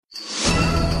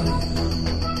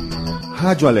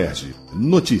Rádio Alerj.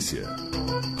 Notícia.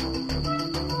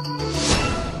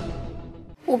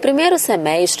 O primeiro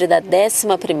semestre da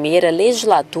 11ª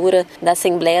legislatura da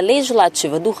Assembleia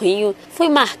Legislativa do Rio foi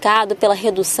marcado pela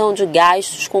redução de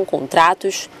gastos com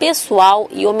contratos, pessoal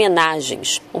e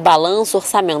homenagens. O balanço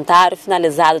orçamentário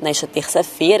finalizado nesta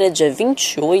terça-feira, dia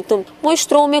 28,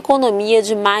 mostrou uma economia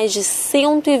de mais de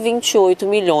 128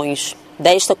 milhões.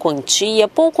 Desta quantia,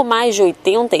 pouco mais de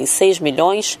 86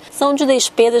 milhões são de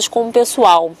despesas com o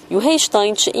pessoal e o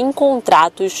restante em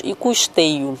contratos e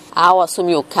custeio. Ao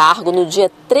assumir o cargo no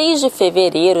dia 3 de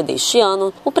fevereiro deste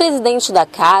ano, o presidente da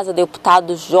Casa,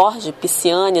 deputado Jorge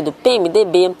Pisciani, do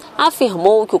PMDB,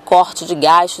 afirmou que o corte de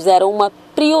gastos era uma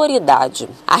prioridade.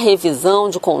 A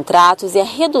revisão de contratos e a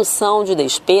redução de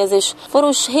despesas foram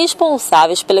os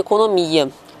responsáveis pela economia.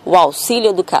 O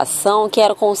auxílio educação, que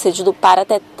era concedido para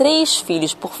até 3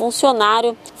 filhos por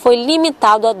funcionário, foi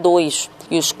limitado a 2,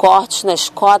 e os cortes nas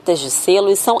cotas de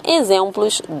selos são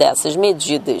exemplos dessas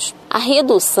medidas. A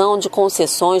redução de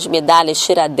concessões de medalhas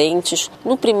Tiradentes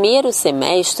no primeiro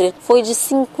semestre foi de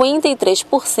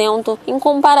 53% em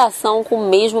comparação com o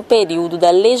mesmo período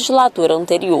da legislatura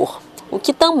anterior, o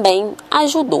que também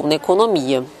ajudou na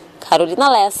economia. Carolina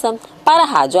Lessa, para a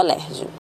Rádio Alerj.